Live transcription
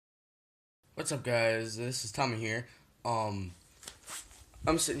What's up, guys? This is Tommy here. Um,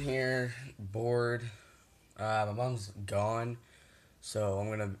 I'm sitting here bored. My mom's gone, so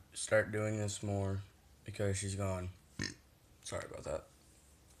I'm gonna start doing this more because she's gone. Sorry about that.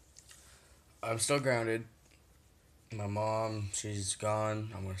 I'm still grounded. My mom, she's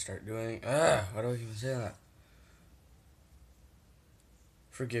gone. I'm gonna start doing. Why do I even say that?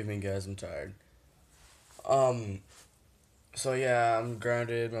 Forgive me, guys. I'm tired. Um, so yeah, I'm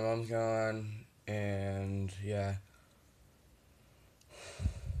grounded. My mom's gone, and yeah.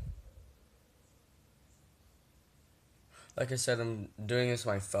 Like I said, I'm doing this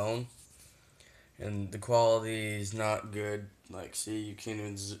on my phone. And the quality is not good. Like, see, you can't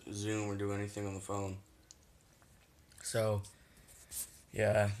even zoom or do anything on the phone. So,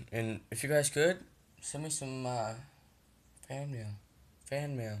 yeah. And if you guys could, send me some fan mail.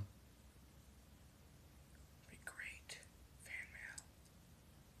 Fan mail. Be great. Fan mail.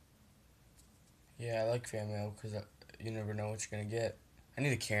 Yeah, I like fan mail because you never know what you're going to get. I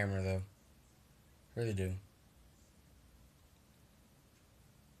need a camera, though. Really do.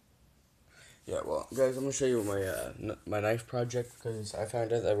 Yeah, well, guys, I'm going to show you my my knife project because I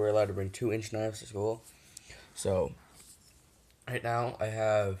found out that we're allowed to bring 2-inch knives to school. So, right now, I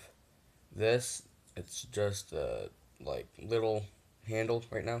have this. It's just like little handle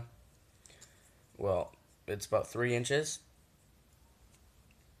right now. Well, it's about 3 inches.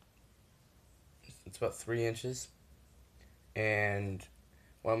 It's about 3 inches. And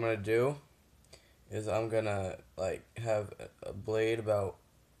what I'm gonna do is I'm gonna like have a blade about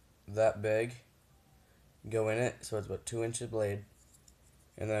that big go in it, so it's about 2 inches blade.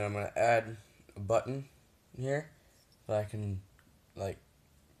 And then I'm gonna add a button here so I can like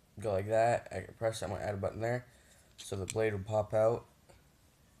go like that. I can press it. I'm gonna add a button there, so the blade will pop out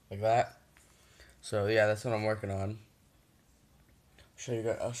like that. So yeah, that's what I'm working on.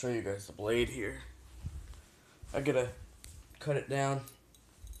 I'll show you guys the blade here. I gotta cut it down.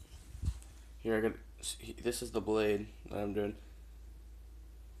 Here, this is the blade that I'm doing.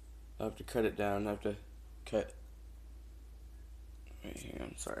 I have to cut it down. I have to cut. Wait, hang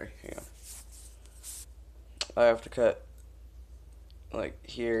on. Sorry, hang on. I have to cut like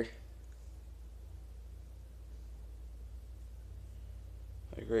here,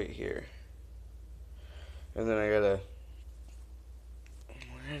 like right here, and then I gotta.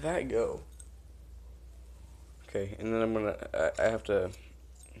 Where did that go? Okay, and then I have to.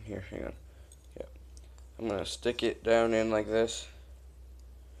 Here, hang on. Yeah, I'm gonna stick it down in like this.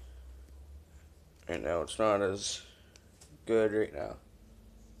 Right now, it's not as good right now,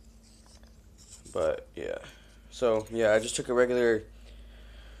 but yeah. So yeah, I just took a regular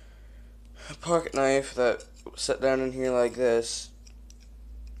pocket knife that set down in here like this,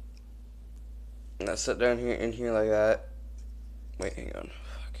 and that set down here in here like that. Wait, hang on.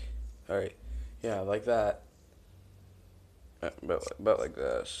 Fuck. All right. Yeah, like that. About like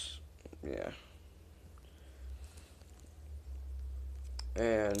this. Yeah.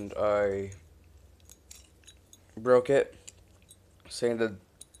 And I broke it, sanded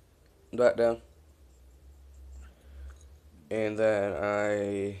that down, and then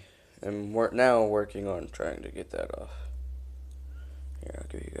I am now working on trying to get that off. Here, I'll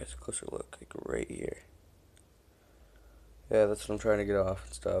give you guys a closer look, like right here. Yeah, that's what I'm trying to get off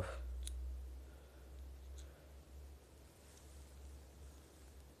and stuff.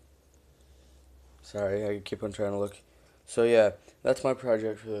 Sorry, I keep on trying to look. So yeah, that's my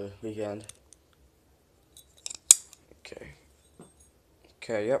project for the weekend. Okay.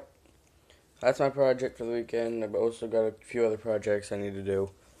 Okay, yep. That's my project for the weekend. I've also got a few other projects I need to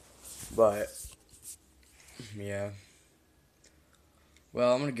do. But, yeah.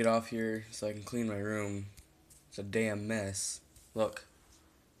 Well, I'm gonna get off here so I can clean my room. It's a damn mess. Look.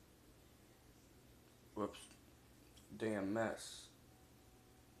 Whoops. Damn mess.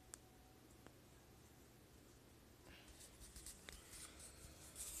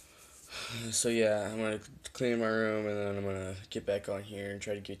 So yeah, I'm gonna clean my room and then I'm gonna get back on here and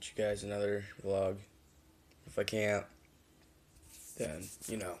try to get you guys another vlog. If I can't, then,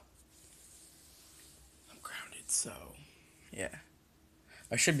 I'm grounded, so, yeah.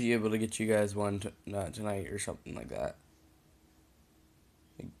 I should be able to get you guys one tonight or something like that.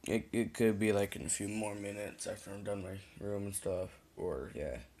 It could be like in a few more minutes after I'm done my room and stuff. Or,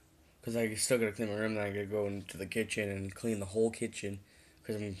 yeah. Because I still gotta clean my room, then I gotta go into the kitchen and clean the whole kitchen.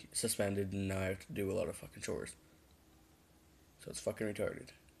 Because I'm suspended and now I have to do a lot of fucking chores. So it's fucking retarded.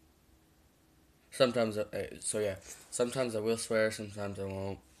 Sometimes, so yeah. Sometimes I will swear, sometimes I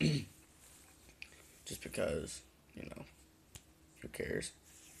won't. Just because, who cares?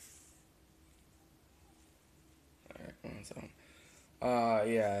 Alright, so.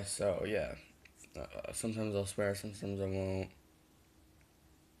 Yeah, so, yeah. Sometimes I'll swear, sometimes I won't.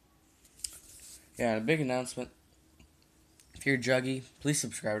 Yeah, and a big announcement. If you're Juggy, please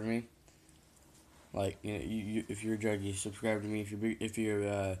subscribe to me. Like, if you're Juggy, subscribe to me. If you're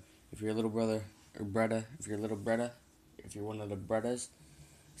a little brother or Bretta, if you're a little Bretta, if you're one of the Brettas,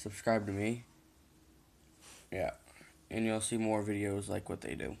 subscribe to me. Yeah, and you'll see more videos like what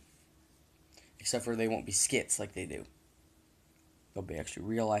they do. Except for they won't be skits like they do. They'll be actually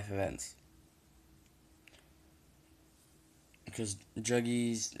real life events. Because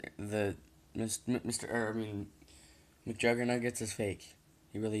Juggy's McJuggernuggets is fake.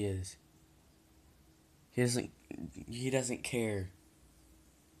 He really is. He doesn't care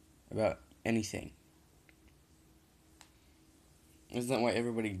about anything. Isn't that why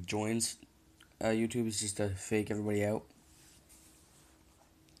everybody joins YouTube? Is just to fake everybody out?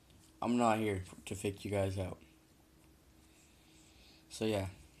 I'm not here to fake you guys out. So yeah.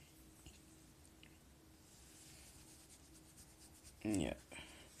 Yeah.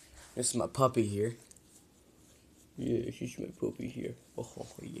 This is my puppy here. Yeah, this is my puppy here. Oh,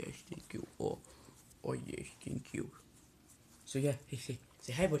 yes, thank you. Oh, yes, thank you. So yeah, hey, say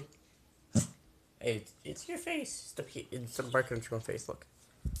hi, buddy. Hey, it's your face. Stop barking at your own face. Look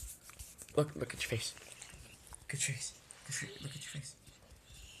at your face. Look at your face. Look at your face.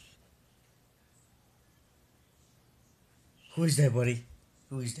 Who is that, buddy?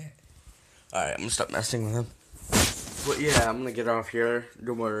 Who is that? Alright, I'm gonna stop messing with him. But yeah, I'm gonna get off here,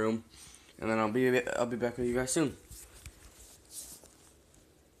 go to my room, and then I'll be back with you guys soon.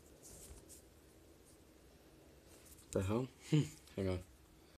 The hell? Hang on.